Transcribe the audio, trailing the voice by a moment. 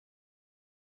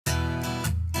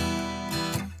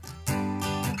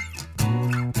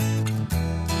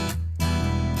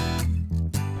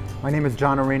My name is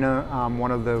John Arena. I'm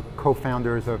one of the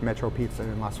co-founders of Metro Pizza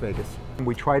in Las Vegas.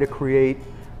 We try to create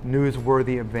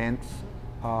newsworthy events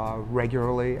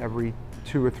regularly, every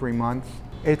 2 or 3 months.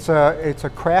 It's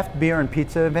a craft beer and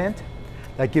pizza event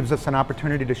that gives us an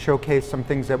opportunity to showcase some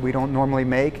things that we don't normally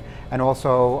make, and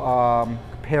also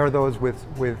pair those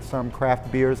with some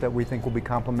craft beers that we think will be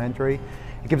complementary.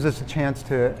 It gives us a chance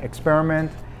to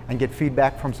experiment and get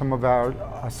feedback from some of our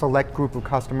select group of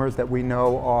customers that we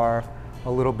know are a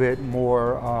little bit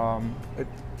more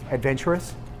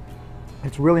adventurous.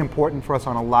 It's really important for us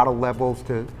on a lot of levels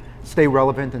to stay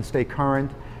relevant and stay current,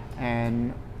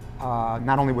 and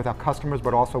not only with our customers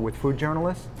but also with food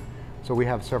journalists. So we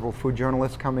have several food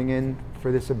journalists coming in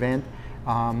for this event.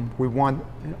 We want,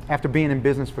 after being in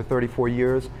business for 34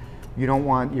 years, you don't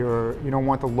want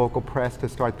the local press to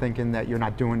start thinking that you're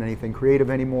not doing anything creative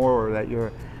anymore, or that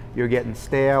you're getting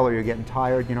stale or you're getting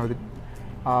tired. You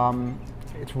know,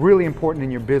 it's really important in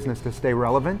your business to stay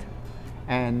relevant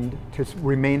and to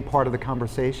remain part of the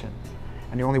conversation.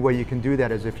 And the only way you can do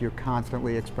that is if you're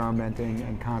constantly experimenting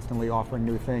and constantly offering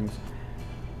new things.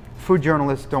 Food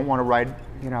journalists don't want to write,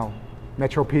 you know,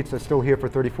 Metro Pizza is still here for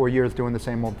 34 years doing the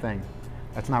same old thing.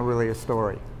 That's not really a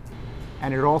story.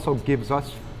 And it also gives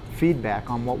us feedback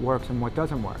on what works and what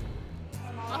doesn't work.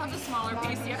 I'll have the smaller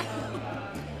piece, yeah.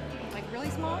 Like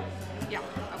really small? Yeah,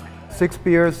 okay. 6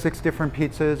 beers, 6 different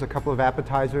pizzas, a couple of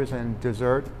appetizers and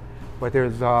dessert. But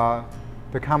there's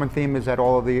the common theme is that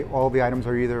all of the items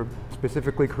are either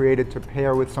specifically created to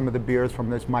pair with some of the beers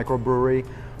from this microbrewery,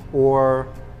 or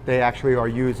they actually are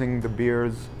using the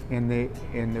beers in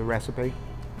the recipe.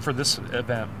 For this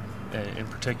event in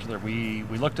particular, we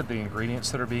looked at the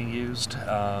ingredients that are being used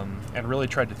and really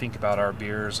tried to think about our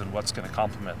beers and what's going to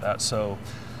complement that. So,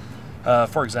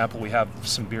 for example, we have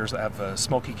some beers that have a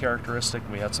smoky characteristic.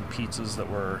 We had some pizzas that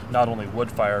were not only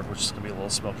wood-fired, which is going to be a little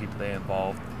smoky, but they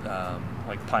involve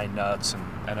like pine nuts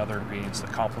and other ingredients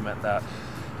that complement that.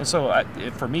 And so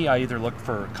for me, I either look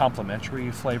for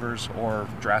complementary flavors or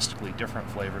drastically different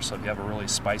flavors. So if you have a really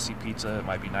spicy pizza, it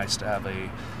might be nice to have a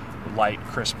light,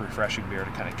 crisp, refreshing beer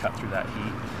to kind of cut through that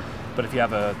heat. But if you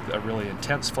have a really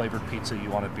intense flavored pizza, you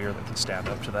want a beer that can stand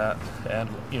up to that. And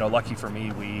you know, lucky for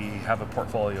me, we have a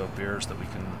portfolio of beers that we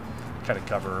can kind of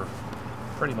cover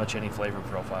pretty much any flavor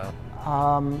profile.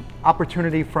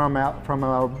 Opportunity from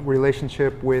a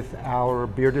relationship with our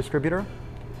beer distributor,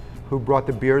 who brought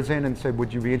the beers in and said,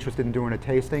 would you be interested in doing a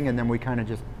tasting? And then we kind of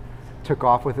just took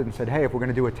off with it and said, hey, if we're going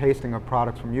to do a tasting of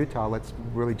products from Utah, let's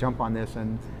really jump on this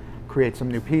and create some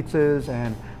new pizzas.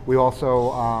 And we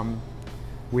also,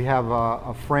 we have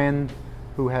a friend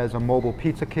who has a mobile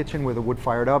pizza kitchen with a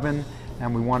wood-fired oven,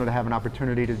 and we wanted to have an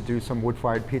opportunity to do some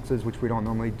wood-fired pizzas, which we don't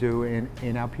normally do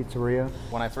in our pizzeria.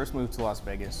 When I first moved to Las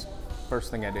Vegas, first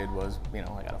thing I did was, you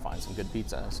know, I gotta find some good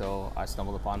pizza. So I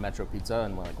stumbled upon Metro Pizza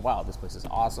and we're like, wow, this place is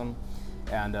awesome.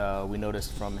 And we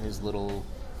noticed from his little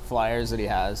flyers that he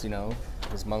has, you know,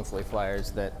 his monthly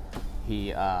flyers, that he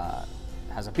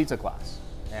has a pizza class.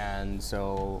 And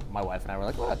so my wife and I were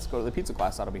like, well, let's go to the pizza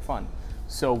class, that'll be fun.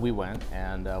 So we went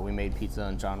and we made pizza,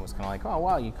 and John was kind of like, oh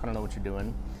wow, you kind of know what you're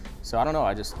doing. So I don't know,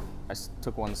 I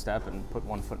took one step and put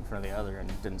one foot in front of the other and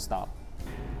didn't stop.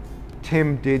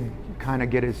 Tim did kind of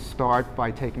get his start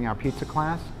by taking our pizza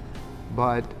class,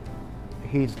 but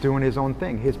he's doing his own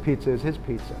thing. His pizza is his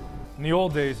pizza. In the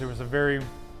old days, there was a very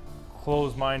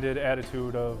closed-minded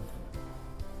attitude of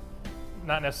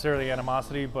not necessarily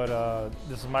animosity, but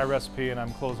this is my recipe and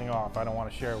I'm closing off. I don't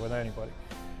want to share it with anybody.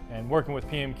 And working with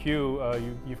PMQ,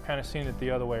 you've kind of seen it the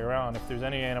other way around. If there's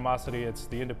any animosity, it's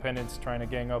the independents trying to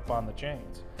gang up on the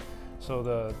chains. So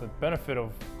the benefit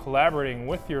of collaborating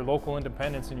with your local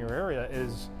independents in your area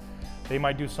is they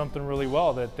might do something really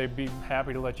well that they'd be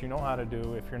happy to let you know how to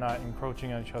do if you're not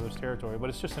encroaching on each other's territory.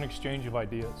 But it's just an exchange of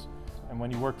ideas. And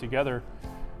when you work together,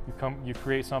 you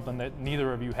create something that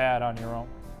neither of you had on your own.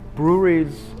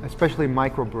 Breweries, especially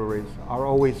microbreweries, are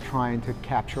always trying to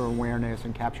capture awareness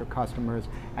and capture customers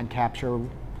and capture,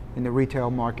 in the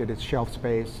retail market, it's shelf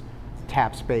space,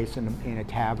 tap space in a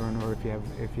tavern, or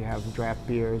if you have draft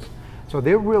beers. So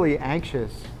they're really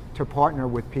anxious to partner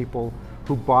with people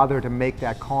who bother to make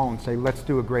that call and say, let's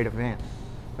do a great event.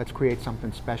 Let's create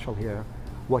something special here.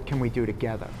 What can we do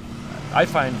together? I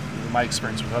find my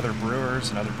experience with other brewers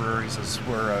and other breweries is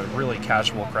we're a really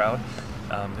casual crowd.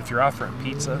 If you're offering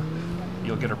pizza,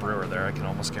 you'll get a brewer there, I can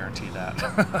almost guarantee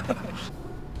that.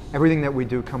 Everything that we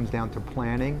do comes down to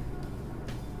planning,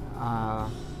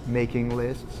 making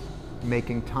lists,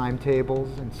 making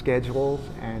timetables and schedules,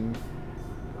 and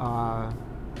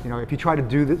you know, if you try to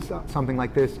do something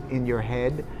like this in your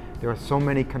head, there are so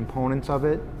many components of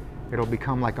it, it'll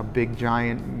become like a big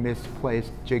giant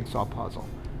misplaced jigsaw puzzle.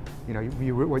 You know,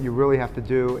 what you really have to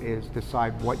do is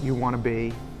decide what you want to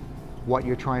be, what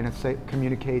you're trying to say,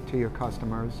 communicate to your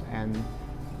customers and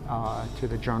to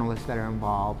the journalists that are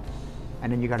involved,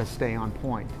 and then you got to stay on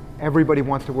point. Everybody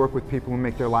wants to work with people who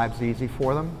make their lives easy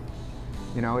for them.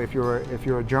 You know, if you're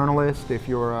a journalist, if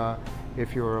you're a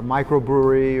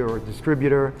microbrewery or a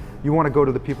distributor, you want to go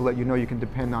to the people that you know you can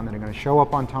depend on, that are going to show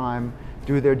up on time,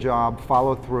 do their job,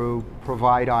 follow through,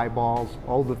 provide eyeballs,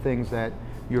 all the things that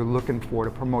you're looking for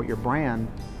to promote your brand.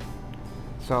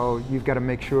 So you've got to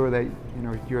make sure that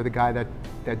you're the guy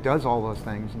that does all those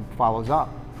things and follows up.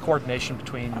 Coordination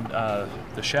between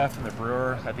the chef and the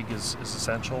brewer, I think, is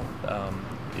essential.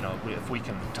 If we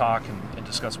can talk and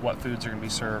discuss what foods are going to be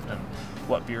served and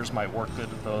what beers might work good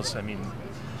with those. I mean,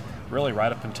 really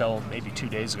right up until maybe 2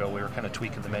 days ago, we were kind of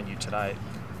tweaking the menu tonight,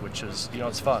 which is,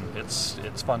 it's fun.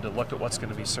 It's fun to look at what's going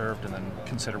to be served and then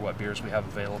consider what beers we have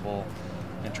available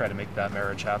and try to make that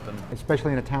marriage happen.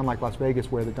 Especially in a town like Las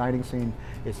Vegas, where the dining scene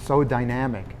is so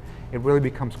dynamic, it really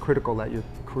becomes critical that you're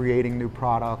creating new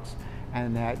products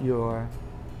and that you're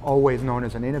always known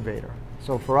as an innovator.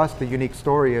 So for us, the unique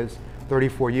story is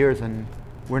 34 years and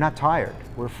we're not tired,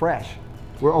 we're fresh.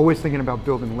 We're always thinking about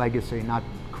building legacy, not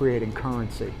creating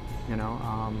currency.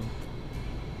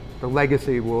 The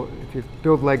legacy will, if you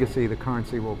build legacy, the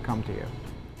currency will come to you.